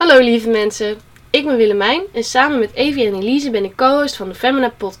Hallo lieve mensen, ik ben Willemijn en samen met Evie en Elise ben ik co-host van de Femina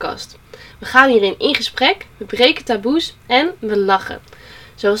podcast. We gaan hierin in gesprek, we breken taboes en we lachen.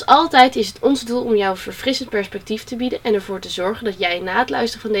 Zoals altijd is het ons doel om jou een verfrissend perspectief te bieden en ervoor te zorgen dat jij na het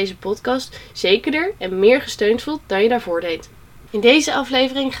luisteren van deze podcast zekerder en meer gesteund voelt dan je daarvoor deed. In deze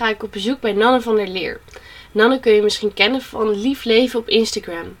aflevering ga ik op bezoek bij Nanne van Leer. Nanne kun je misschien kennen van Lief Leven op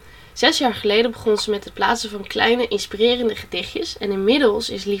Instagram. 6 jaar geleden begon ze met het plaatsen van kleine, inspirerende gedichtjes. En inmiddels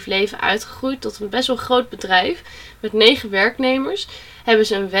is Lief Leven uitgegroeid tot een best wel groot bedrijf. Met 9 werknemers. Hebben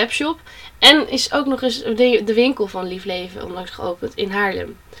ze een webshop. En is ook nog eens de winkel van Lief Leven onlangs geopend in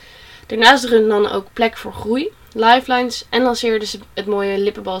Haarlem. Daarnaast runt Nanne ook Plek voor Groei, Lifelines. En lanceerde ze het mooie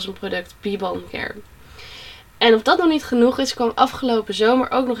lippenbalsemproduct Be-Balm Care. En of dat nog niet genoeg is, kwam afgelopen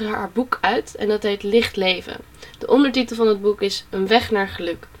zomer ook nog haar boek uit. En dat heet Licht Leven. De ondertitel van het boek is Een weg naar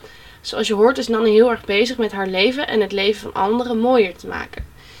geluk. Zoals je hoort is Nanne heel erg bezig met haar leven en het leven van anderen mooier te maken.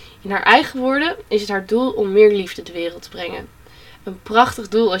 In haar eigen woorden is het haar doel om meer liefde de wereld te brengen. Een prachtig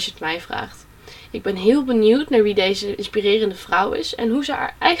doel als je het mij vraagt. Ik ben heel benieuwd naar wie deze inspirerende vrouw is en hoe ze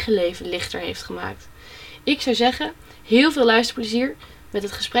haar eigen leven lichter heeft gemaakt. Ik zou zeggen, heel veel luisterplezier met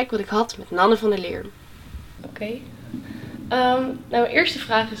het gesprek wat ik had met Nanne van Leer. Oké. Mijn eerste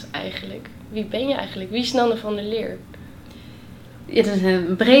vraag is eigenlijk, wie ben je eigenlijk? Wie is Nanne van Leer? Ja, dat is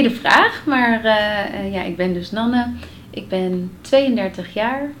een brede vraag, maar ik ben dus Nanne. Ik ben 32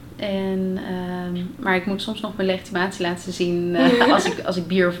 jaar, maar ik moet soms nog mijn legitimatie laten zien als ik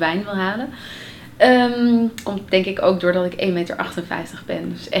bier of wijn wil halen. Denk ik ook doordat ik 1,58 meter ben.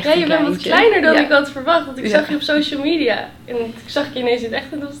 Dus echt je bent wat kleiner dan ik had verwacht, want ik zag je op social media. En ik zag je ineens in het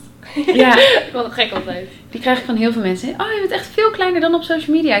echt en dat was wat gek altijd. Die krijg ik van heel veel mensen. Oh, je bent echt veel kleiner dan op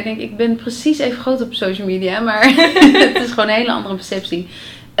social media. Ik denk, ik ben precies even groot op social media, maar het is gewoon een hele andere perceptie.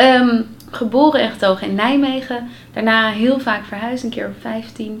 Geboren en getogen in Nijmegen. Daarna heel vaak verhuisd, een keer op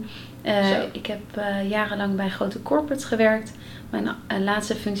 15. Ik heb jarenlang bij grote corporates gewerkt. Mijn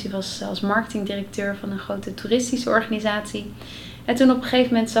laatste functie was als marketingdirecteur van een grote toeristische organisatie. En toen op een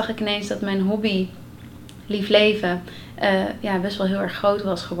gegeven moment zag ik ineens dat mijn hobby, Lief Leven, best wel heel erg groot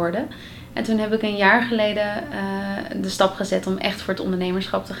was geworden. En toen heb ik een jaar geleden de stap gezet om echt voor het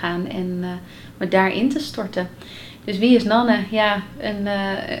ondernemerschap te gaan en me daarin te storten. Dus wie is Nanne? Ja,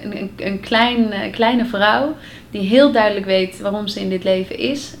 een kleine vrouw die heel duidelijk weet waarom ze in dit leven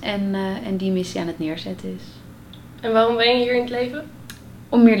is en die missie aan het neerzetten is. En waarom ben je hier in het leven?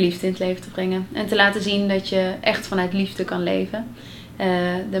 Om meer liefde in het leven te brengen en te laten zien dat je echt vanuit liefde kan leven.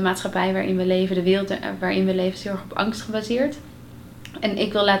 De maatschappij waarin we leven, de wereld waarin we leven is heel erg op angst gebaseerd. En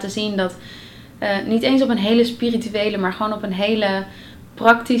ik wil laten zien dat niet eens op een hele spirituele, maar gewoon op een hele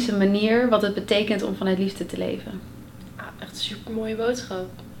praktische manier wat het betekent om vanuit liefde te leven. Echt een super mooie boodschap.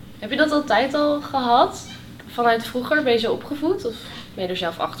 Heb je dat altijd al gehad? Vanuit vroeger ben je zo opgevoed? Of ben je er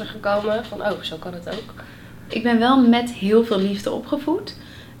zelf achter gekomen van zo kan het ook? Ik ben wel met heel veel liefde opgevoed.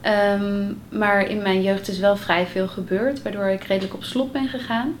 Maar in mijn jeugd is wel vrij veel gebeurd, waardoor ik redelijk op slot ben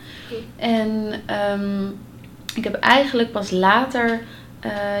gegaan. En ik heb eigenlijk pas later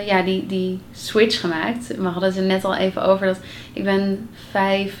die switch gemaakt. We hadden het er net al even over dat ik ben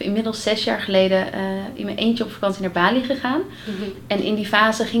inmiddels 6 jaar geleden in mijn eentje op vakantie naar Bali gegaan. Mm-hmm. En in die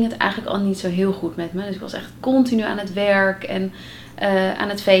fase ging het eigenlijk al niet zo heel goed met me. Dus ik was echt continu aan het werk en aan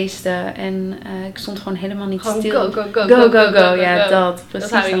het feesten. En ik stond gewoon helemaal niet stil. Go. Ja, dat. Precies.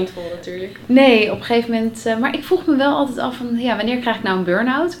 Dat hou je niet vol natuurlijk. Nee, op een gegeven moment. Maar ik vroeg me wel altijd af van, wanneer krijg ik nou een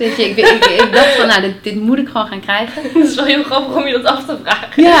burn-out? Weet je, ik dacht van, dit moet ik gewoon gaan krijgen. Het is wel heel grappig om je dat af te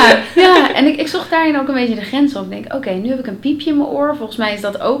vragen. Ja. En ik zocht daarin ook een beetje de grens op. Ik denk, oké, nu heb ik een piepje in mijn oor. Volgens mij is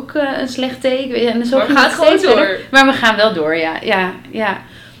dat ook een slecht teken. En zo maar we gaan gewoon door. Maar we gaan wel door, ja.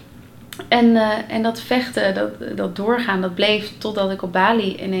 En dat vechten, dat doorgaan, dat bleef totdat ik op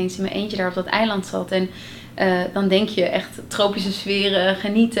Bali ineens in mijn eentje daar op dat eiland zat. En dan denk je echt tropische sferen,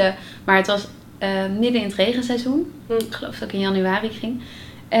 genieten. Maar het was midden in het regenseizoen. Ik geloof dat ik in januari ging.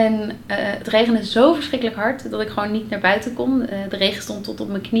 En het regende zo verschrikkelijk hard dat ik gewoon niet naar buiten kon. De regen stond tot op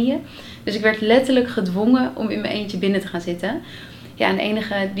mijn knieën. Dus ik werd letterlijk gedwongen om in mijn eentje binnen te gaan zitten. Ja, en de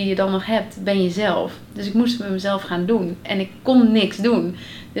enige die je dan nog hebt, ben jezelf. Dus ik moest het met mezelf gaan doen. En ik kon niks doen.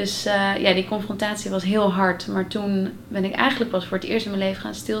 Dus die confrontatie was heel hard. Maar toen ben ik eigenlijk pas voor het eerst in mijn leven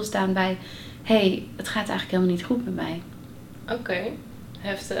gaan stilstaan bij... het gaat eigenlijk helemaal niet goed met mij. Oké,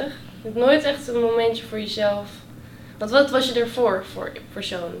 heftig. Je hebt nooit echt een momentje voor jezelf. Want wat was je ervoor voor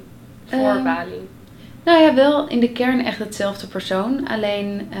persoon? Voor Bali? Nou ja, wel in de kern echt hetzelfde persoon.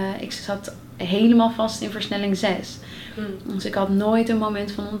 Alleen ik zat helemaal vast in versnelling 6. Dus ik had nooit een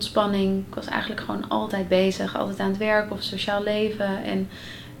moment van ontspanning. Ik was eigenlijk gewoon altijd bezig. Altijd aan het werk of sociaal leven. En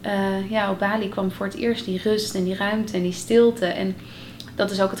op Bali kwam voor het eerst die rust en die ruimte en die stilte. En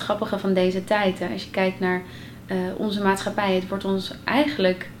dat is ook het grappige van deze tijd. Hè. Als je kijkt naar onze maatschappij, het wordt ons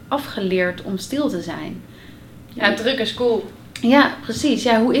eigenlijk afgeleerd om stil te zijn. Ja, druk is cool. Ja, precies.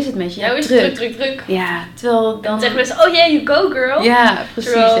 Ja, hoe is het met je? Ja, hoe is het druk? Ja, terwijl dan... Dan zeggen mensen, oh yeah, you go girl. Ja,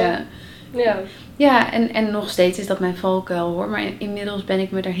 precies, Ja. Ja, en nog steeds is dat mijn valkuil hoor. Maar inmiddels ben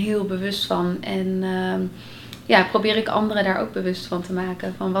ik me er heel bewust van. En probeer ik anderen daar ook bewust van te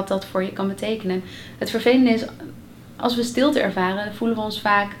maken. Van wat dat voor je kan betekenen. Het vervelende is, als we stilte ervaren, voelen we ons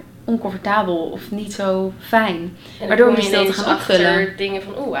vaak oncomfortabel of niet zo fijn. En waardoor we die die stilte gaan opvullen. Dingen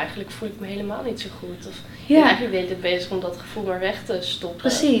van, eigenlijk voel ik me helemaal niet zo goed. Of ja. ik ben eigenlijk de hele tijd bezig om dat gevoel maar weg te stoppen.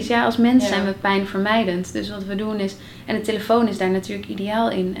 Precies, ja, als mens zijn we pijnvermijdend. Dus wat we doen is, en de telefoon is daar natuurlijk ideaal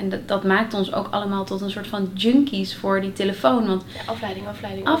in. En dat maakt ons ook allemaal tot een soort van junkies voor die telefoon. Want afleiding.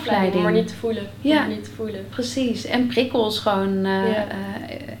 Om maar niet te voelen. Ja, precies. En prikkels gewoon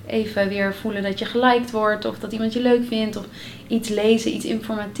even weer voelen dat je geliked wordt. Of dat iemand je leuk vindt. Of iets lezen, iets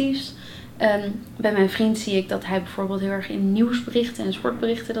informatiefs. Bij mijn vriend zie ik dat hij bijvoorbeeld heel erg in nieuwsberichten en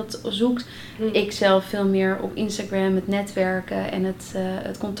sportberichten dat zoekt. Ik zelf veel meer op Instagram, het netwerken en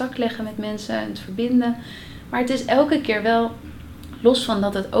het contact leggen met mensen en het verbinden. Maar het is elke keer wel, los van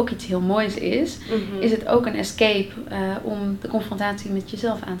dat het ook iets heel moois is, is het ook een escape om de confrontatie met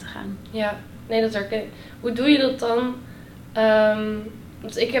jezelf aan te gaan. Ja, nee, dat herken ik. Hoe doe je dat dan?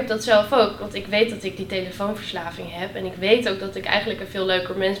 Want ik heb dat zelf ook, want ik weet dat ik die telefoonverslaving heb. En ik weet ook dat ik eigenlijk een veel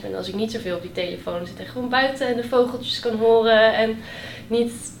leuker mens ben als ik niet zoveel op die telefoon zit. En gewoon buiten en de vogeltjes kan horen en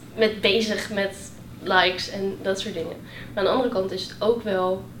niet bezig met likes en dat soort dingen. Maar aan de andere kant is het ook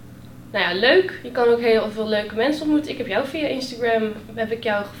wel, leuk. Je kan ook heel veel leuke mensen ontmoeten. Ik heb jou via Instagram, heb ik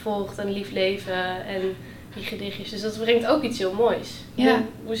jou gevolgd en Lief Leven en die gedichtjes. Dus dat brengt ook iets heel moois. Ja.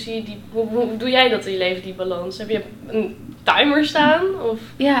 Hoe doe jij dat in je leven, die balans? Heb je een timer staan? Of?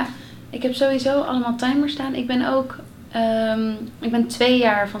 Ja, ik heb sowieso allemaal timers staan. Ik ben ook, ik ben 2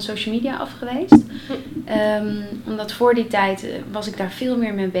 jaar van social media af geweest. Omdat voor die tijd was ik daar veel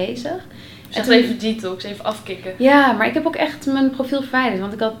meer mee bezig. Zeg even detox, even afkicken. Ja, maar ik heb ook echt mijn profiel verwijderd.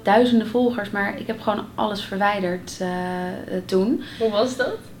 Want ik had duizenden volgers, maar ik heb gewoon alles verwijderd toen. Hoe was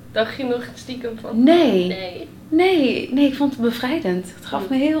dat? Dacht je nog stiekem van? Nee, ik vond het bevrijdend. Het gaf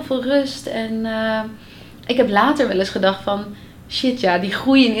me heel veel rust. En ik heb later wel eens gedacht van, shit ja, die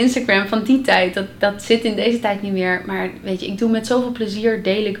groei in Instagram van die tijd, dat zit in deze tijd niet meer. Maar weet je, ik doe met zoveel plezier,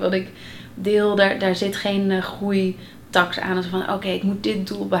 deel ik wat ik deel. Daar zit geen groeitax aan. Als van, oké, ik moet dit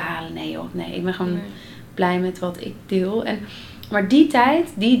doel behalen. Nee, ik ben gewoon blij met wat ik deel. Maar die tijd,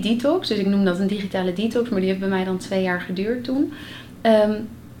 die detox, dus ik noem dat een digitale detox, maar die heeft bij mij dan 2 jaar geduurd toen.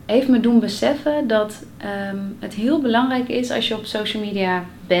 Heeft me doen beseffen dat het heel belangrijk is als je op social media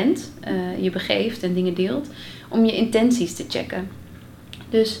bent, je begeeft en dingen deelt, om je intenties te checken.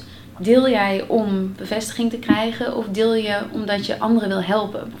 Dus deel jij om bevestiging te krijgen of deel je omdat je anderen wil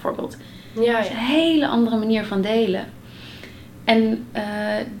helpen bijvoorbeeld? Ja. Dat is een hele andere manier van delen. En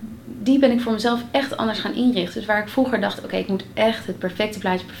die ben ik voor mezelf echt anders gaan inrichten. Dus waar ik vroeger dacht, oké, ik moet echt het perfecte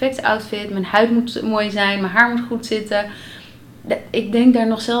plaatje, perfecte outfit, mijn huid moet mooi zijn, mijn haar moet goed zitten. Ik denk daar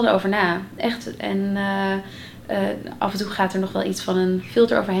nog zelden over na. Echt. En af en toe gaat er nog wel iets van een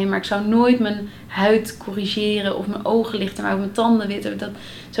filter overheen. Maar ik zou nooit mijn huid corrigeren of mijn ogen lichter maken, mijn tanden witter.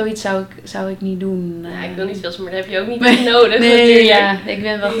 Zoiets zou ik niet doen. Ja, ik wil niet veel, maar dat heb je ook niet echt nodig natuurlijk. Ja, ik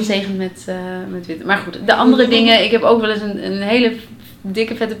ben wel gezegend met witter. Maar goed, de andere dingen. Ik heb ook wel eens een hele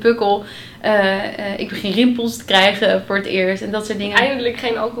dikke vette pukkel. Ik begin rimpels te krijgen voor het eerst. En dat soort dingen. Eindelijk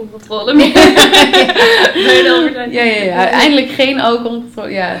geen alcoholcontrole meer. Ja. Eindelijk geen alcoholcontrole.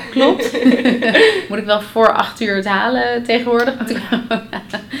 Ja, klopt. Moet ik wel voor 8 uur het halen tegenwoordig.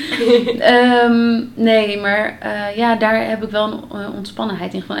 Nee, maar daar heb ik wel een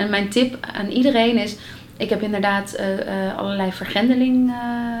ontspannenheid in gevonden. En mijn tip aan iedereen is, ik heb inderdaad allerlei vergrendeling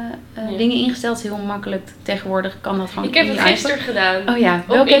dingen ingesteld. Heel makkelijk. Tegenwoordig kan dat gewoon. Ik heb het gisteren gedaan. Oh ja,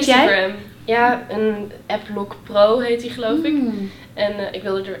 welke heb jij? Ja, een AppLock Pro heet die geloof ik. En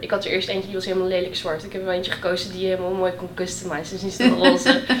ik had er eerst eentje die was helemaal lelijk zwart. Ik heb er eentje gekozen die je helemaal mooi kon customizen. Dus niet zo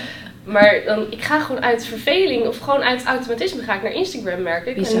roze. Maar ik ga gewoon uit verveling of gewoon uit automatisme ga ik naar Instagram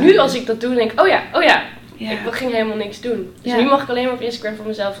merken. Bizar, en nu als ik dat doe, denk ik, oh ja. Ik ging helemaal niks doen. Dus nu mag ik alleen maar op Instagram voor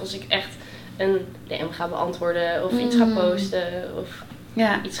mezelf als ik echt een DM ga beantwoorden of iets ga posten of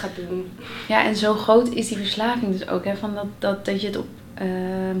iets ga doen. Ja, en zo groot is die verslaving dus ook, hè, van dat je het op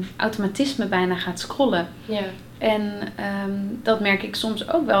automatisme bijna gaat scrollen. Ja. En dat merk ik soms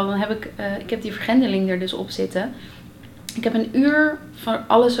ook wel. Dan heb ik heb die vergrendeling er dus op zitten. Ik heb 1 uur van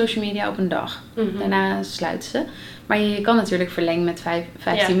alle social media op een dag. Daarna sluiten ze. Maar je kan natuurlijk verlengen met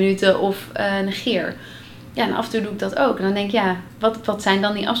 15 minuten of negeer. Ja, en af en toe doe ik dat ook. En dan denk ik, ja, wat zijn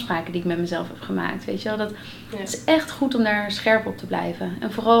dan die afspraken die ik met mezelf heb gemaakt? Weet je wel, dat het is echt goed om daar scherp op te blijven.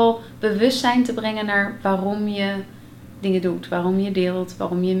 En vooral bewustzijn te brengen naar waarom je dingen doet. Waarom je deelt,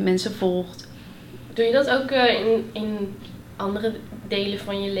 waarom je mensen volgt. Doe je dat ook in andere delen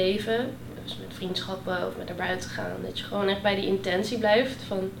van je leven? Dus met vriendschappen of met naar buiten gaan. Dat je gewoon echt bij die intentie blijft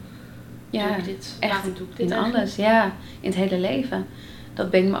van... Ja, doe ik dit? echt Waarom doe ik dit in eigenlijk? alles. Ja, in het hele leven. Dat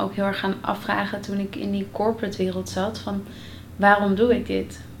ben ik me ook heel erg gaan afvragen toen ik in die corporate wereld zat. Van waarom doe ik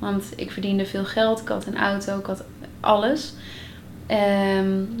dit? Want ik verdiende veel geld. Ik had een auto. Ik had alles.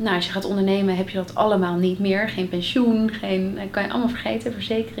 Als je gaat ondernemen heb je dat allemaal niet meer. Geen pensioen. Kan je allemaal vergeten.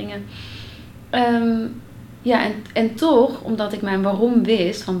 Verzekeringen. En toch, omdat ik mijn waarom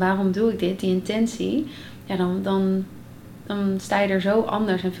wist. Van waarom doe ik dit? Die intentie. Ja, dan sta je er zo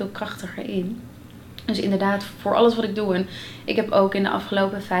anders en veel krachtiger in. Dus inderdaad, voor alles wat ik doe. En ik heb ook in de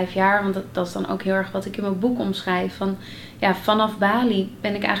afgelopen 5 jaar, want dat is dan ook heel erg wat ik in mijn boek omschrijf. Vanaf Bali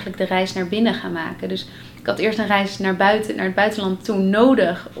ben ik eigenlijk de reis naar binnen gaan maken. Dus ik had eerst een reis naar het buitenland toe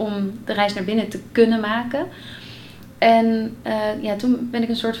nodig om de reis naar binnen te kunnen maken. En toen ben ik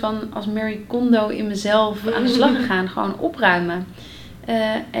een soort van als Marie Kondo in mezelf aan de slag gegaan. Gewoon opruimen.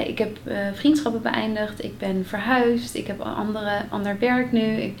 Ik heb vriendschappen beëindigd. Ik ben verhuisd. Ik heb ander werk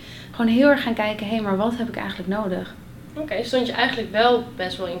nu. Gewoon heel erg gaan kijken. Maar wat heb ik eigenlijk nodig? Oké, stond je eigenlijk wel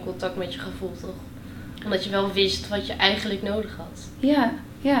best wel in contact met je gevoel, toch? Omdat je wel wist wat je eigenlijk nodig had.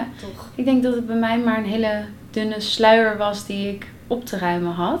 Ja. Toch? Ik denk dat het bij mij maar een hele dunne sluier was die ik op te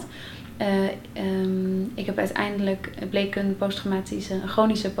ruimen had. Ik heb uiteindelijk bleek een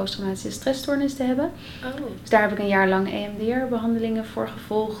chronische posttraumatische stressstoornis te hebben. Oh. Dus daar heb ik een jaar lang EMDR-behandelingen voor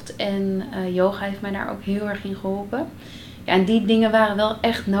gevolgd. En yoga heeft mij daar ook heel erg in geholpen. Ja, en die dingen waren wel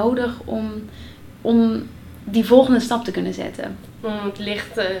echt nodig om die volgende stap te kunnen zetten. Om het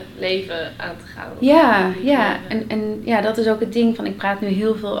lichte leven aan te gaan. Ja. En dat is ook het ding van, ik praat nu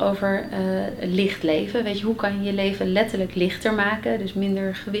heel veel over licht leven. Weet je, hoe kan je je leven letterlijk lichter maken? Dus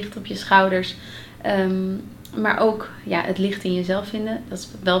minder gewicht op je schouders. Maar ook het licht in jezelf vinden. Dat is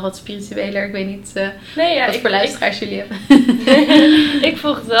wel wat spiritueler. Ik weet niet wat voor luisteraars jullie hebben. Ik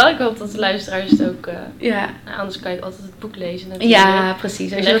volg het wel. Ik hoop dat de luisteraars het ook... Anders kan je altijd het boek lezen natuurlijk. Ja,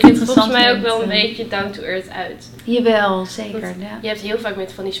 precies. Als je dat het interessant volgens mij ook vindt, wel een beetje down to earth uit. Jawel, zeker. Want je hebt heel vaak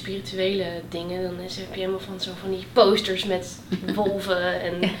met van die spirituele dingen. Dan heb je helemaal van die posters met wolven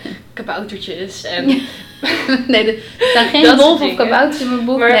en kaboutertjes. En nee, er staan geen wolven of kabouters in mijn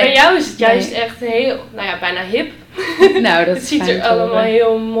boek. Maar bij jou is het juist echt heel, bijna hip. Nou, dat het ziet er allemaal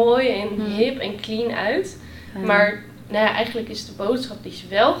heel mooi en hip en clean uit. Maar eigenlijk is de boodschap, die is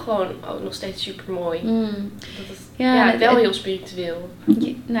wel gewoon nog steeds super mooi. Dat het wel heel spiritueel.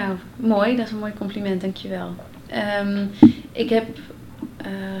 Nou, mooi. Dat is een mooi compliment, dankjewel. Ik heb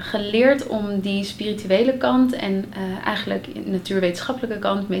geleerd om die spirituele kant en eigenlijk natuurwetenschappelijke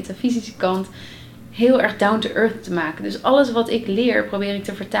kant, metafysische kant, heel erg down to earth te maken. Dus alles wat ik leer, probeer ik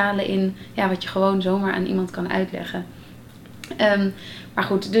te vertalen in wat je gewoon zomaar aan iemand kan uitleggen. Maar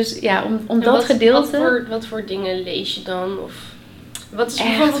goed, dus om dat gedeelte... Wat voor dingen lees je dan? Of wat is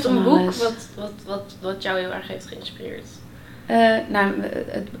bijvoorbeeld een boek wat jou heel erg heeft geïnspireerd?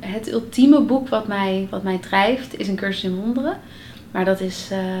 Het ultieme boek wat mij drijft is een cursus in wonderen. Maar dat is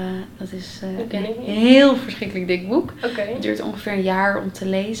een heel verschrikkelijk dik boek. Okay. Het duurt ongeveer een jaar om te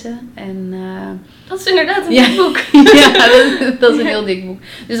lezen. En, dat is inderdaad een dik boek. Ja, dat is een heel dik boek.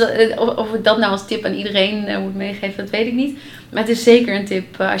 Dus of ik dat nou als tip aan iedereen moet meegeven, dat weet ik niet. Maar het is zeker een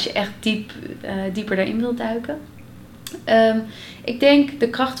tip als je echt dieper daarin wilt duiken. Ik denk De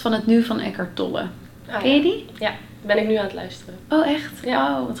kracht van het nu van Eckhart Tolle. Ken je die? Ja. Ben ik nu aan het luisteren. Oh, echt?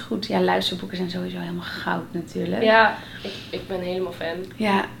 Ja. Oh, wat goed. Ja, luisterboeken zijn sowieso helemaal goud natuurlijk. Ja, ik ben helemaal fan.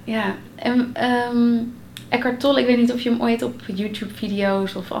 Ja. En Eckhart Tolle, ik weet niet of je hem ooit op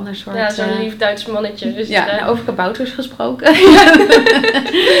YouTube-video's of ander soort... Ja, zo'n lief Duits mannetje. Dus over kabouters gesproken.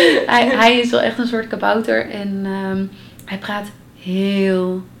 hij is wel echt een soort kabouter en hij praat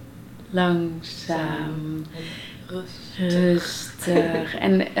heel langzaam. Rustig.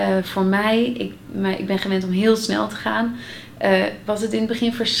 En voor mij, ik ben gewend om heel snel te gaan. Was het in het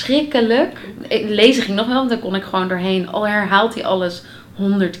begin verschrikkelijk. Lezen ging nog wel, want dan kon ik gewoon doorheen. Al herhaalt hij alles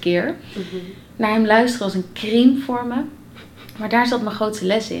 100 keer. Mm-hmm. Naar hem luisteren was een kring voor me. Maar daar zat mijn grootste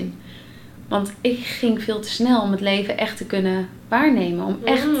les in. Want ik ging veel te snel om het leven echt te kunnen waarnemen. Om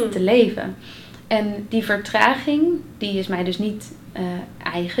echt te leven. En die vertraging, die is mij dus niet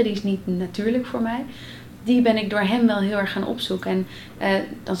eigen. Die is niet natuurlijk voor mij. Die ben ik door hem wel heel erg gaan opzoeken. En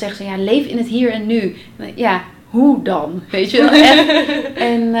dan zeggen ze, leef in het hier en nu. Ja, hoe dan? Weet je wel, echt.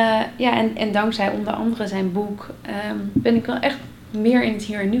 En dankzij onder andere zijn boek ben ik wel echt meer in het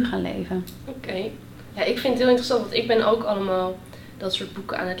hier en nu gaan leven. Oké. Ja, ik vind het heel interessant, want ik ben ook allemaal dat soort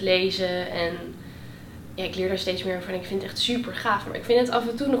boeken aan het lezen. En ja, ik leer daar steeds meer van. Ik vind het echt super gaaf. Maar ik vind het af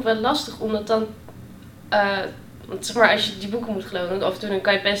en toe nog wel lastig om dat dan... want zeg maar, als je die boeken moet geloven, dan af en toe dan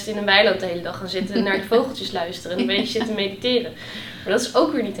kan je best in een weiland de hele dag gaan zitten en naar de vogeltjes luisteren en een beetje zitten mediteren. Maar dat is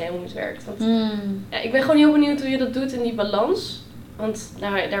ook weer niet helemaal hoe het werkt. Want, ja, ik ben gewoon heel benieuwd hoe je dat doet in die balans. Want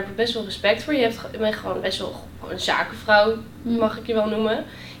daar heb ik best wel respect voor. Je bent gewoon best wel een zakenvrouw, mag ik je wel noemen.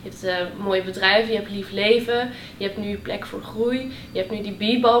 Je hebt mooie bedrijven, je hebt lief leven, je hebt nu plek voor groei, je hebt nu die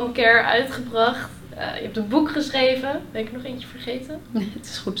Bee-Balm Care uitgebracht. Je hebt een boek geschreven. Ben ik nog eentje vergeten? Nee, het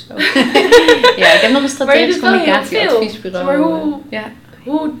is goed zo. Ja, ik heb nog een strategisch communicatieadviesbureau. Maar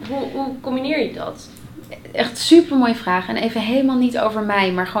hoe combineer je dat? Echt super mooie vraag. En even helemaal niet over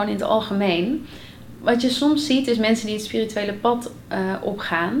mij, maar gewoon in het algemeen. Wat je soms ziet is mensen die het spirituele pad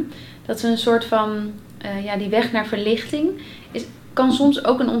opgaan. Dat ze een soort van, die weg naar verlichting kan soms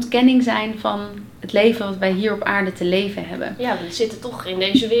ook een ontkenning zijn van het leven wat wij hier op aarde te leven hebben. Ja, we zitten toch in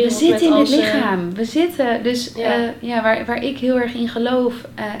deze wereld. We zitten in het lichaam. We zitten dus waar ik heel erg in geloof.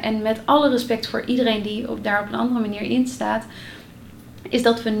 En met alle respect voor iedereen die daar op een andere manier in staat. Is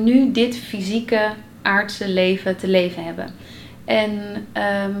dat we nu dit fysieke aardse leven te leven hebben. En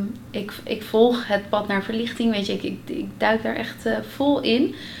ik volg het pad naar verlichting. Weet je, ik duik daar echt vol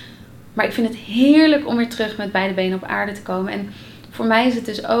in. Maar ik vind het heerlijk om weer terug met beide benen op aarde te komen. En voor mij is het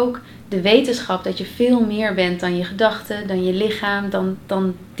dus ook de wetenschap dat je veel meer bent dan je gedachten, dan je lichaam,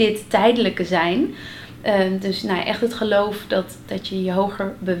 dan dit tijdelijke zijn. Dus echt het geloof dat je je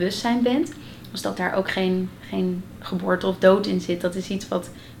hoger bewustzijn bent. Dus dat daar ook geen geboorte of dood in zit. Dat is iets wat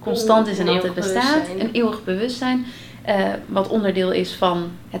constant is en altijd bestaat. Een eeuwig bewustzijn. Wat onderdeel is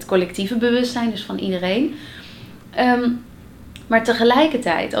van het collectieve bewustzijn, dus van iedereen. Maar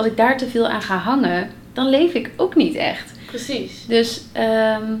tegelijkertijd, als ik daar te veel aan ga hangen, dan leef ik ook niet echt. Precies. Dus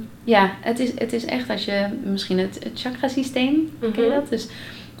het is echt als je misschien het chakrasysteem, ken je dat? Dus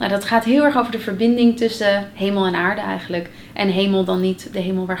dat gaat heel erg over de verbinding tussen hemel en aarde eigenlijk. En hemel dan niet de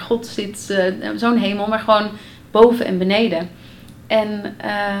hemel waar God zit, zo'n hemel, maar gewoon boven en beneden.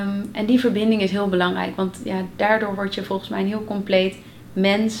 En die verbinding is heel belangrijk, want daardoor word je volgens mij een heel compleet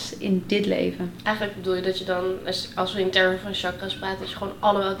mens in dit leven. Eigenlijk bedoel je dat je dan, als we in termen van chakras praten, dat je gewoon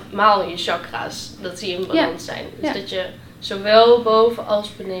allemaal je chakras, dat die in balans zijn. Dus dat je zowel boven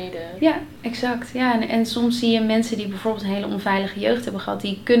als beneden. Ja, exact. Ja, en soms zie je mensen die bijvoorbeeld een hele onveilige jeugd hebben gehad,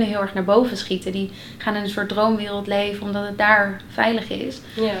 die kunnen heel erg naar boven schieten. Die gaan in een soort droomwereld leven, omdat het daar veilig is.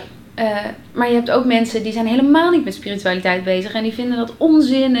 Ja. Maar je hebt ook mensen die zijn helemaal niet met spiritualiteit bezig en die vinden dat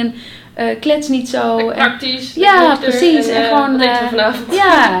onzin en klets niet zo. Praktisch. Ja, precies. En gewoon vanavond.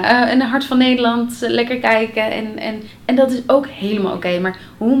 En de Hart van Nederland lekker kijken. En dat is ook helemaal oké. Maar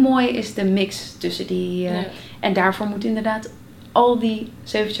hoe mooi is de mix tussen die... En daarvoor moet inderdaad al die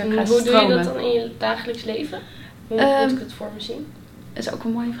 7 chakras stromen. Hoe doe je dat dan in je dagelijks leven? Hoe moet ik het voor me zien? Dat is ook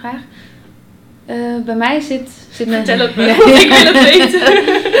een mooie vraag. Bij mij zit Vertel het me, ik wil het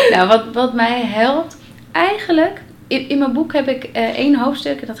weten. Wat mij helpt, eigenlijk, in mijn boek heb ik 1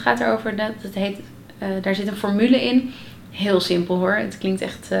 hoofdstuk en dat gaat erover, dat heet, daar zit een formule in. Heel simpel hoor, het klinkt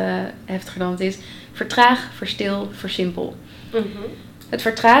echt heftiger dan het is. Vertraag, verstil, versimpel. Mm-hmm. Het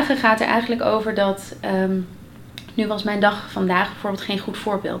vertragen gaat er eigenlijk over dat, nu was mijn dag vandaag bijvoorbeeld geen goed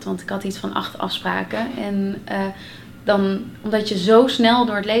voorbeeld, want ik had iets van 8 afspraken en... dan, omdat je zo snel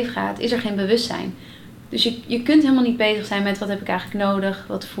door het leven gaat, is er geen bewustzijn. Dus je kunt helemaal niet bezig zijn met wat heb ik eigenlijk nodig,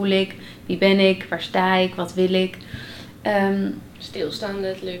 wat voel ik, wie ben ik, waar sta ik, wat wil ik. Stilstaan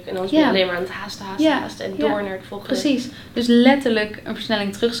letterlijk. En anders ben je alleen maar aan het haasten en door naar het volgende. Precies. Dus letterlijk een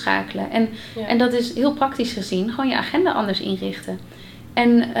versnelling terugschakelen. En dat is heel praktisch gezien, gewoon je agenda anders inrichten.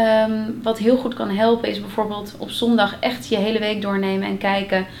 En wat heel goed kan helpen is bijvoorbeeld op zondag echt je hele week doornemen en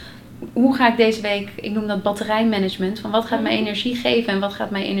kijken... Hoe ga ik deze week, ik noem dat batterijmanagement, van wat gaat mij energie geven en wat gaat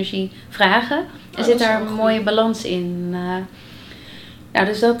mij energie vragen. En zit daar een mooie balans in.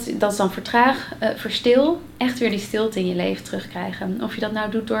 Dus dat is dan vertraag, verstil, echt weer die stilte in je leven terugkrijgen. Of je dat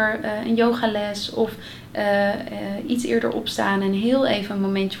nou doet door een yogales of iets eerder opstaan en heel even een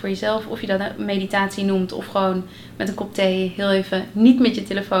momentje voor jezelf. Of je dat een meditatie noemt of gewoon met een kop thee heel even niet met je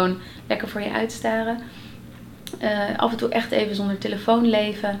telefoon lekker voor je uitstaren. Af en toe echt even zonder telefoon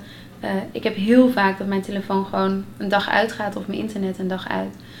leven. Ik heb heel vaak dat mijn telefoon gewoon een dag uitgaat of mijn internet een dag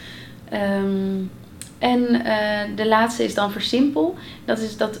uit. De laatste is dan versimpel. Dat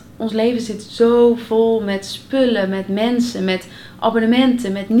is dat ons leven zit zo vol met spullen, met mensen, met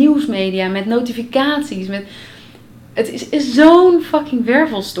abonnementen, met nieuwsmedia, met notificaties. Het is zo'n fucking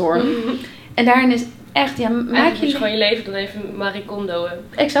wervelstorm. En daarin is echt, maak je gewoon je leven dan even Marie Kondoën.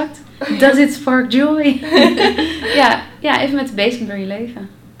 Exact. Does it spark joy? ja, even met de bezem door je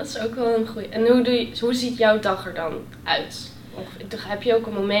leven. Dat is ook wel een goeie. En hoe ziet jouw dag er dan uit? Of heb je ook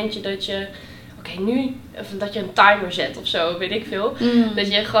een momentje dat je... Oké, nu... Of dat je een timer zet of zo, weet ik veel.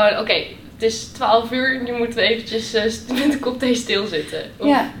 Dat je gewoon... Oké, het is 12 uur. Nu moeten we eventjes met een kop thee stilzitten. Of...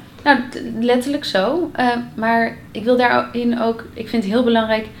 Ja, nou letterlijk zo. Maar ik wil daarin ook... Ik vind het heel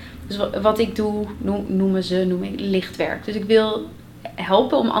belangrijk... Dus wat ik doe, noem ik lichtwerk. Dus ik wil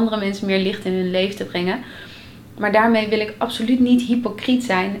helpen om andere mensen meer licht in hun leven te brengen. Maar daarmee wil ik absoluut niet hypocriet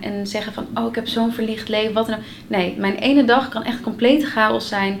zijn en zeggen van... Oh, ik heb zo'n verlicht leven, wat dan ook. Nee, mijn ene dag kan echt complete chaos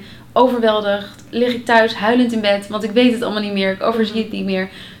zijn. Overweldigd, lig ik thuis huilend in bed. Want ik weet het allemaal niet meer, ik overzie het niet meer.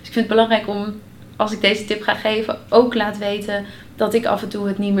 Dus ik vind het belangrijk om, als ik deze tip ga geven... ook laat weten dat ik af en toe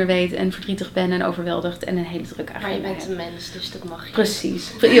het niet meer weet... en verdrietig ben en overweldigd en een hele drukke agenda heb. Maar je bent een mens, dus dat mag je.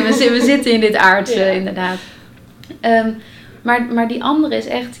 Precies. Ja, we zitten in dit aardse, inderdaad. Maar die andere is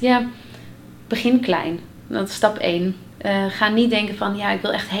echt, begin klein. Dat is stap 1. Ga niet denken van, ik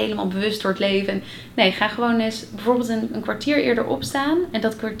wil echt helemaal bewust door het leven. Nee, ga gewoon eens bijvoorbeeld een kwartier eerder opstaan. En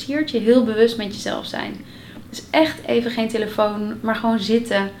dat kwartiertje heel bewust met jezelf zijn. Dus echt even geen telefoon, maar gewoon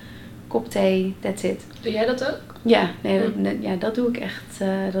zitten. Kop thee, that's it. Doe jij dat ook? Ja, dat doe ik echt.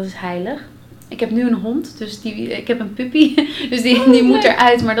 Dat is heilig. Ik heb nu een hond, dus ik heb een puppy. Dus die moet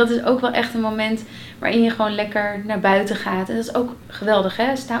eruit. Maar dat is ook wel echt een moment waarin je gewoon lekker naar buiten gaat. En dat is ook geweldig,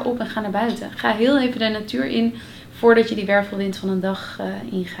 hè? Sta op en ga naar buiten. Ga heel even de natuur in voordat je die wervelwind van een dag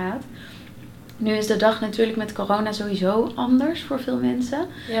ingaat. Nu is de dag natuurlijk met corona sowieso anders voor veel mensen.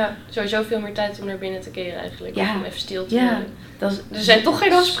 Ja, sowieso veel meer tijd om naar binnen te keren eigenlijk. Ja. Om even stil te worden. Er zijn toch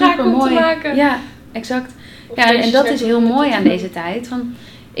geen afspraken om te maken. Ja, exact. En dat is heel mooi aan deze tijd. Want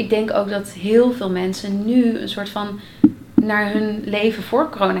ik denk ook dat heel veel mensen nu een soort van naar hun leven voor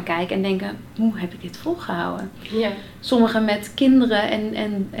corona kijken en denken, hoe heb ik dit volgehouden? Ja. Sommigen met kinderen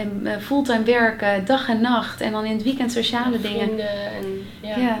en fulltime werken, dag en nacht en dan in het weekend sociale dingen.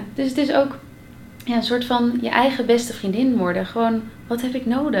 Dus het is ook een soort van je eigen beste vriendin worden. Gewoon, wat heb ik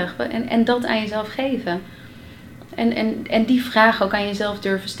nodig? En dat aan jezelf geven. En die vraag ook aan jezelf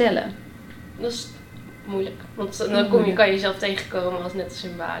durven stellen. Dat is moeilijk. Want dan kan je jezelf tegenkomen als net als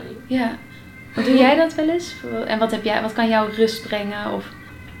in Bali. Ja. Want doe jij dat wel eens? En wat kan jou rust brengen? Of...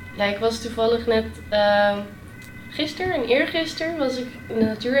 Ja, ik was toevallig net gisteren en eergisteren was ik in de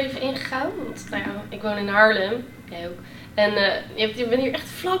natuur even ingegaan. Want ik woon in Haarlem. Jij ook. En je bent hier echt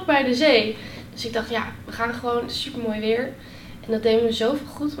vlak bij de zee. Dus ik dacht, we gaan gewoon, super mooi weer. En dat deed me zoveel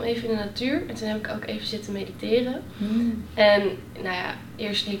goed om even in de natuur. En toen heb ik ook even zitten mediteren. En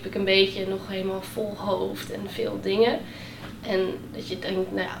eerst liep ik een beetje nog helemaal vol hoofd en veel dingen. En dat je denkt,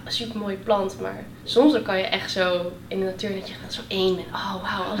 super mooie plant. Maar soms dan kan je echt zo in de natuur dat je gaat zo één met, oh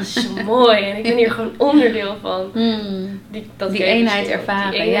wauw, alles is zo mooi. En ik ben hier gewoon onderdeel van. Die eenheid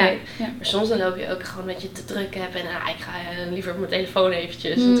ervaren. Die eenheid. Ja. Maar soms dan loop je ook gewoon dat je te druk hebt. En ik ga liever op mijn telefoon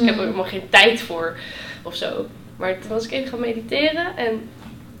eventjes. Want ik heb er helemaal geen tijd voor of zo. Maar toen was ik even gaan mediteren en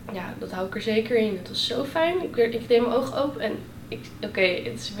dat hou ik er zeker in. Het was zo fijn. Ik deed mijn ogen open en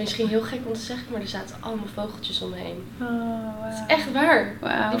het is misschien heel gek om te zeggen, maar er zaten allemaal vogeltjes om me heen. Oh, wow. Het is echt waar.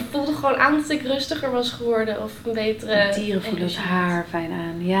 Wow. Ik voelde gewoon aan dat ik rustiger was geworden of een betere... Dieren voelen het haar fijn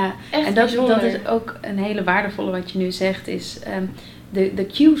aan, ja. Echt en dat is ook een hele waardevolle wat je nu zegt, is de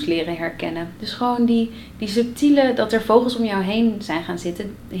cues leren herkennen. Dus gewoon die subtiele, dat er vogels om jou heen zijn gaan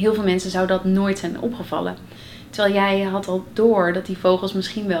zitten. Heel veel mensen zou dat nooit zijn opgevallen. Terwijl jij had al door dat die vogels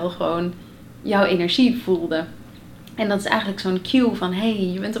misschien wel gewoon jouw energie voelden. En dat is eigenlijk zo'n cue van,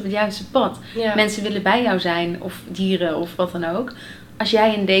 je bent op het juiste pad. Ja. Mensen willen bij jou zijn, of dieren, of wat dan ook. Als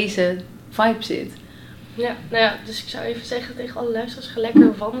jij in deze vibe zit. Ja, dus ik zou even zeggen tegen alle luisteraars, ga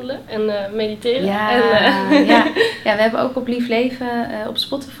lekker wandelen en mediteren. We hebben ook op Lief Leven op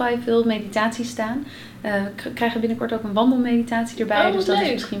Spotify veel meditaties staan. We krijgen binnenkort ook een wandelmeditatie erbij. Dus dat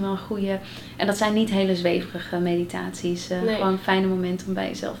is misschien wel een goede. En dat zijn niet hele zweverige meditaties. Gewoon fijne momenten om bij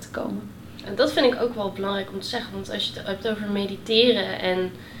jezelf te komen. En dat vind ik ook wel belangrijk om te zeggen. Want als je het hebt over mediteren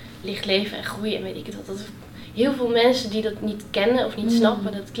en licht leven en groei en weet ik het wat. Heel veel mensen die dat niet kennen of niet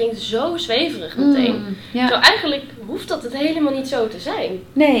snappen, dat klinkt zo zweverig meteen. Zo eigenlijk hoeft dat het helemaal niet zo te zijn.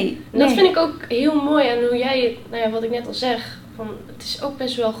 Nee. En dat vind ik ook heel mooi aan hoe jij, wat ik net al zeg. Van, het is ook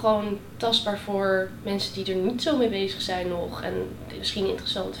best wel gewoon tastbaar voor mensen die er niet zo mee bezig zijn nog. En het misschien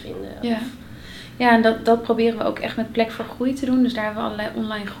interessant vinden. Ja, en dat proberen we ook echt met Plek voor Groei te doen. Dus daar hebben we allerlei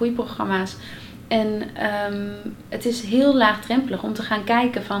online groeiprogramma's. En het is heel laagdrempelig om te gaan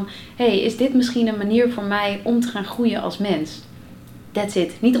kijken van... is dit misschien een manier voor mij om te gaan groeien als mens? That's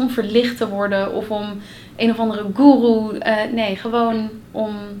it. Niet om verlicht te worden of om een of andere guru. Nee, gewoon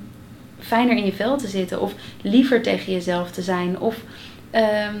om fijner in je vel te zitten. Of liever tegen jezelf te zijn. Of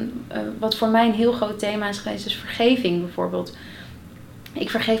wat voor mij een heel groot thema is geweest, is vergeving bijvoorbeeld. ik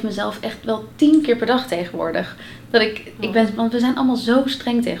vergeef mezelf echt wel 10 keer per dag tegenwoordig. Want we zijn allemaal zo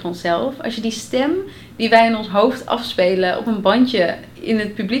streng tegen onszelf. Als je die stem die wij in ons hoofd afspelen, op een bandje in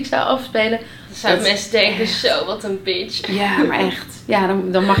het publiek zou afspelen. Dan zouden mensen denken, zo, wat een bitch. Ja, maar echt. Ja,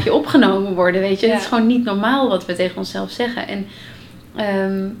 dan mag je opgenomen worden, weet je. Ja. Het is gewoon niet normaal wat we tegen onszelf zeggen. En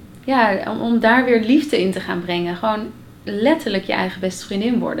om daar weer liefde in te gaan brengen. Gewoon letterlijk je eigen beste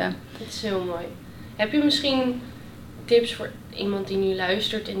vriendin worden. Dat is heel mooi. Heb je misschien tips voor iemand die nu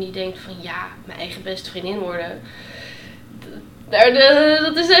luistert en die denkt van ja, mijn eigen beste vriendin worden.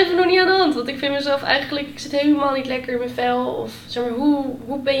 Dat is even nog niet aan de hand. Want ik vind mezelf eigenlijk, ik zit helemaal niet lekker in mijn vel. Of zeg maar,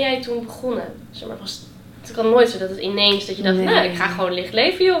 hoe ben jij toen begonnen? Zeg maar, het kan nooit zo dat het ineens dat je dacht, nou, ik ga gewoon licht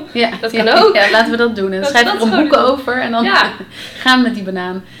leven, joh. Ja, dat kan ook. Ja, laten we dat doen. En dan schrijf ik er een boek over en dan gaan we met die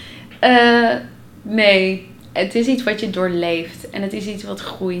banaan. Nee, het is iets wat je doorleeft. En het is iets wat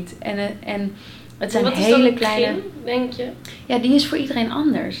groeit. En het zijn hele kleine... Begin, denk je? Ja, die is voor iedereen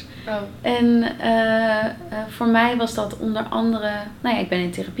anders. Oh. En voor mij was dat onder andere... Nou ja, ik ben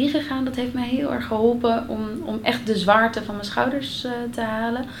in therapie gegaan. Dat heeft mij heel erg geholpen om echt de zwaarte van mijn schouders te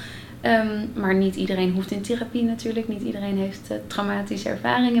halen. Maar niet iedereen hoeft in therapie natuurlijk. Niet iedereen heeft traumatische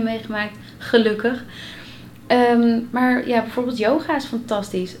ervaringen meegemaakt. Gelukkig. Maar ja, bijvoorbeeld yoga is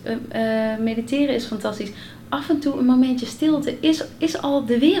fantastisch. Mediteren is fantastisch. Af en toe een momentje stilte is al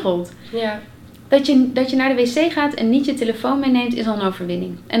de wereld. Ja. Dat je naar de wc gaat en niet je telefoon meeneemt is al een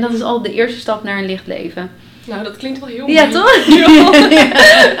overwinning. En dat is al de eerste stap naar een licht leven. Nou, dat klinkt wel heel mooi. Ja, toch?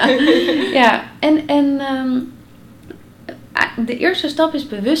 Ja. En de eerste stap is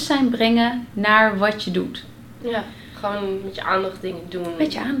bewustzijn brengen naar wat je doet. Ja, gewoon met je aandacht dingen doen.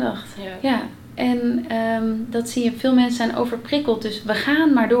 Met je aandacht, ja. En dat zie je, veel mensen zijn overprikkeld. Dus we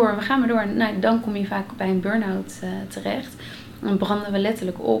gaan maar door. Nou, dan kom je vaak bij een burn-out terecht. Dan branden we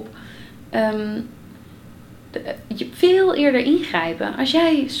letterlijk op. Veel eerder ingrijpen. Als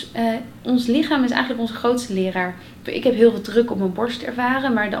jij, ons lichaam is eigenlijk onze grootste leraar. Ik heb heel veel druk op mijn borst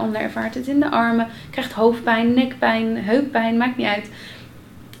ervaren, maar de ander ervaart het in de armen. Krijgt hoofdpijn, nekpijn, heuppijn, maakt niet uit.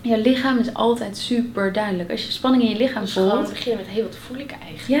 Je lichaam is altijd super duidelijk. Als je spanning in je lichaam voelt. Gewoon beginnen met, wat voel ik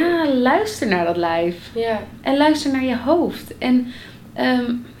eigenlijk? Ja, luister naar dat lijf. Ja. En luister naar je hoofd. En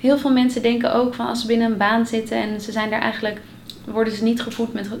heel veel mensen denken ook van als ze binnen een baan zitten en ze zijn daar eigenlijk, worden ze niet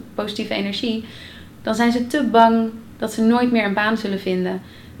gevoed met positieve energie, dan zijn ze te bang dat ze nooit meer een baan zullen vinden.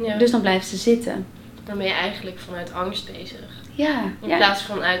 Ja. Dus dan blijven ze zitten. Dan ben je eigenlijk vanuit angst bezig. Ja. In plaats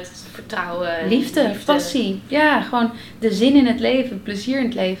van uit vertrouwen. En liefde, passie. Ja, gewoon de zin in het leven, plezier in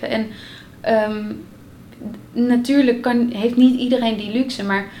het leven. En natuurlijk heeft niet iedereen die luxe,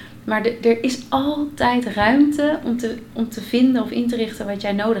 maar er is altijd ruimte om te vinden of in te richten wat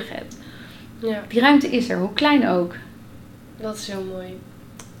jij nodig hebt. Ja. Die ruimte is er, hoe klein ook. Dat is heel mooi.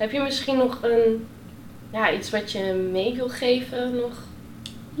 Heb je misschien nog iets wat je mee wil geven nog?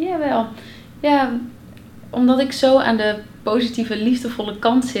 Jawel. Ja, omdat ik zo aan de positieve, liefdevolle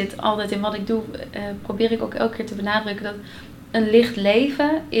kant zit, altijd in wat ik doe, probeer ik ook elke keer te benadrukken dat een licht leven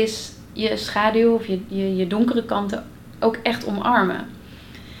is je schaduw of je donkere kanten ook echt omarmen.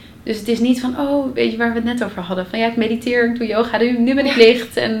 Dus het is niet van, weet je waar we het net over hadden. Van ja, ik mediteer, ik doe yoga, nu ben ik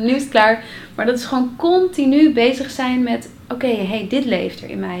licht en nu is het klaar. Maar dat is gewoon continu bezig zijn met, oké, dit leeft er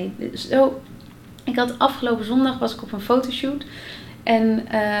in mij. Zo, ik had afgelopen zondag was ik op een fotoshoot. En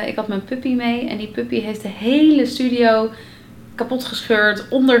ik had mijn puppy mee. En die puppy heeft de hele studio kapot gescheurd,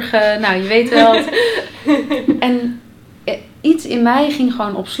 nou je weet wel. En iets in mij ging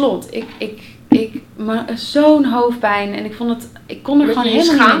gewoon op slot. Zo'n hoofdpijn. En ik kon er gewoon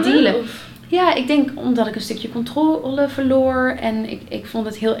helemaal niet mee dealen. Ja, ik denk omdat ik een stukje controle verloor. En ik vond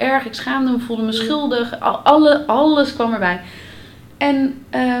het heel erg. Ik schaamde me, voelde me schuldig. Alles kwam erbij. En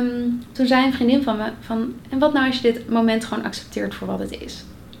toen zei een vriendin van me en wat nou als je dit moment gewoon accepteert voor wat het is?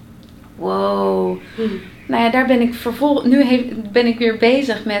 Wow. Nou ja, daar ben ik nu ben ik weer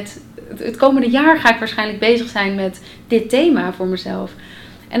bezig met, het komende jaar ga ik waarschijnlijk bezig zijn met dit thema voor mezelf.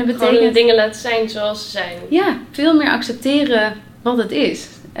 En dat betekent gewoon dingen laten zijn zoals ze zijn. Ja, veel meer accepteren wat het is.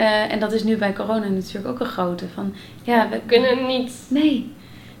 En dat is nu bij corona natuurlijk ook een grote. We kunnen niet... Nee.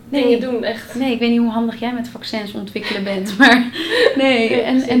 Dingen doen, echt. Nee, ik weet niet hoe handig jij met vaccins ontwikkelen bent. Maar nee,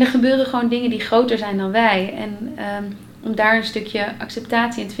 en er gebeuren gewoon dingen die groter zijn dan wij. En om daar een stukje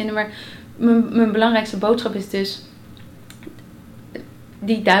acceptatie in te vinden. Maar mijn belangrijkste boodschap is dus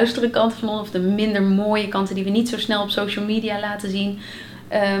die duistere kanten van ons, of de minder mooie kanten die we niet zo snel op social media laten zien.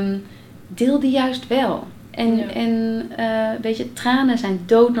 Deel die juist wel. En weet je, tranen zijn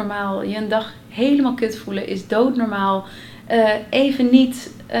doodnormaal. Je een dag helemaal kut voelen is doodnormaal. Even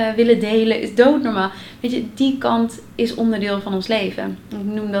niet willen delen is doodnormaal. Weet je, die kant is onderdeel van ons leven. Ik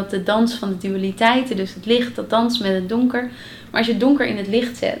noem dat de dans van de dualiteiten. Dus het licht dat danst met het donker. Maar als je het donker in het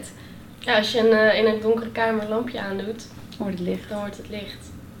licht zet... Ja, als je in een donkere kamer een lampje aandoet, wordt het licht. dan wordt het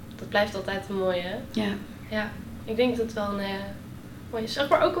licht. Dat blijft altijd een mooie, hè? Ja. Ja, ik denk dat het wel een mooie... Zeg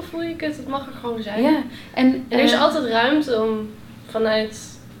maar, ook al voel je het mag er gewoon zijn. Ja. En er is altijd ruimte om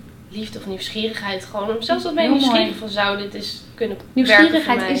vanuit liefde of nieuwsgierigheid gewoon... Zelfs al ben je nieuwsgierig van zou dit eens kunnen werken voor mij.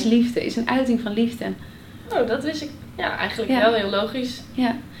 Nieuwsgierigheid is liefde, is een uiting van liefde. Oh, dat wist ik. Ja, eigenlijk wel heel logisch.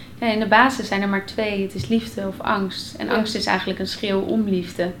 Ja. Ja, in de basis zijn er maar 2. Het is liefde of angst. En angst is eigenlijk een schreeuw om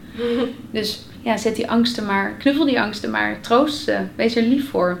liefde. Dus ja, zet die angsten maar, knuffel die angsten maar, troost ze. Wees er lief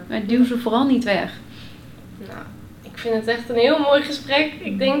voor. Maar duw ze vooral niet weg. Nou, ik vind het echt een heel mooi gesprek.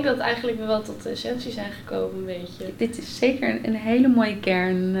 Ik denk dat eigenlijk we wel tot de essentie zijn gekomen een beetje. Dit is zeker een hele mooie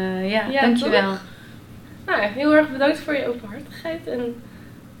kern. Ja, dankjewel. Toch? Nou, heel erg bedankt voor je openhartigheid. En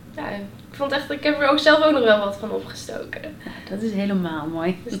ja, ik heb er ook zelf ook nog wel wat van opgestoken. Ja, dat is helemaal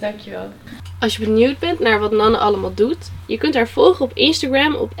mooi. Dus dankjewel. Als je benieuwd bent naar wat Nanne allemaal doet, je kunt haar volgen op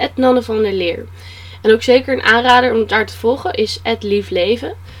Instagram op @Nanne van der Leer. En ook zeker een aanrader om daar te volgen is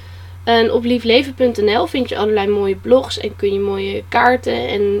 @liefleven. En op liefleven.nl vind je allerlei mooie blogs en kun je mooie kaarten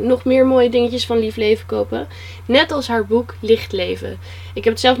en nog meer mooie dingetjes van Lief Leven kopen. Net als haar boek Licht Leven. Ik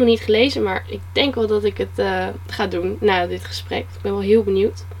heb het zelf nog niet gelezen, maar ik denk wel dat ik het ga doen na dit gesprek. Ik ben wel heel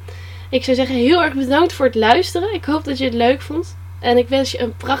benieuwd. Ik zou zeggen, heel erg bedankt voor het luisteren. Ik hoop dat je het leuk vond. En ik wens je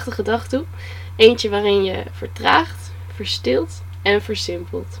een prachtige dag toe. Eentje waarin je vertraagt, verstilt en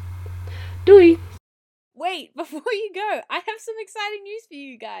versimpelt. Doei! Wait, before you go, I have some exciting news for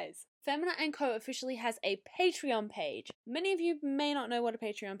you guys. Femina & Co. officially has a Patreon page. Many of you may not know what a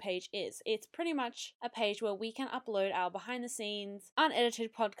Patreon page is. It's pretty much a page where we can upload our behind the scenes,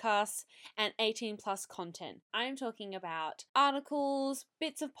 unedited podcasts, and 18 plus content. I am talking about articles,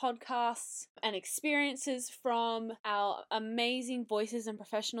 bits of podcasts, and experiences from our amazing voices and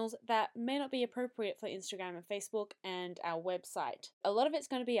professionals that may not be appropriate for Instagram and Facebook and our website. A lot of it's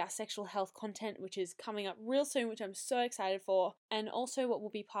going to be our sexual health content, which is coming up real soon, which I'm so excited for. And also what will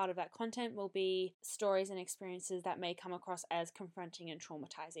be part of that content will be stories and experiences that may come across as confronting and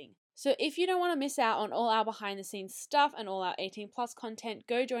traumatizing. So if you don't want to miss out on all our behind the scenes stuff and all our 18 plus content,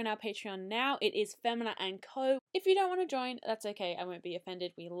 go join our Patreon now. It is Femina & Co. If you don't want to join, that's okay. I won't be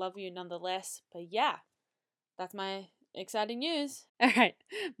offended. We love you nonetheless. But yeah, that's my exciting news. All right.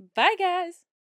 Bye guys.